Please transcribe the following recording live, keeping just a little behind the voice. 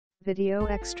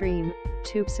VideoXtreme,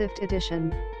 TubeSift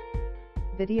Edition.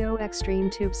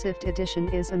 VideoXtreme TubeSift Edition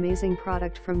is amazing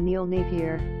product from Neil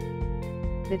Napier.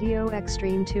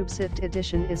 VideoXtreme TubeSift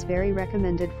Edition is very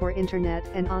recommended for internet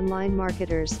and online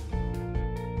marketers.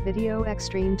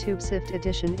 VideoXtreme TubeSift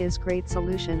Edition is great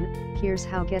solution. Here's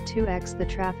how get 2x the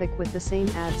traffic with the same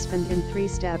ad spend in 3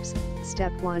 steps.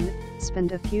 Step 1,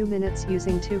 spend a few minutes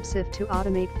using TubeSift to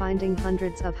automate finding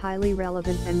hundreds of highly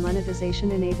relevant and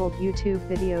monetization-enabled YouTube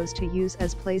videos to use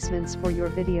as placements for your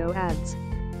video ads.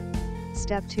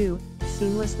 Step 2,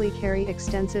 seamlessly carry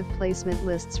extensive placement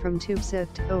lists from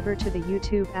TubeSift over to the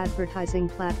YouTube advertising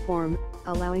platform,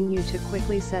 allowing you to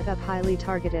quickly set up highly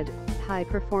targeted,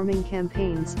 high-performing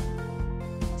campaigns.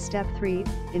 Step 3,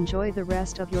 enjoy the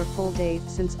rest of your full day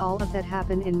since all of that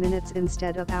happen in minutes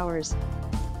instead of hours.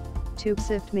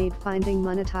 TubeSift made finding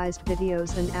monetized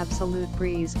videos an absolute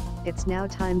breeze. It's now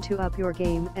time to up your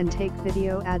game and take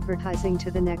video advertising to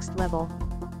the next level.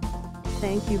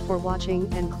 Thank you for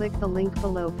watching and click the link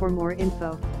below for more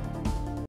info.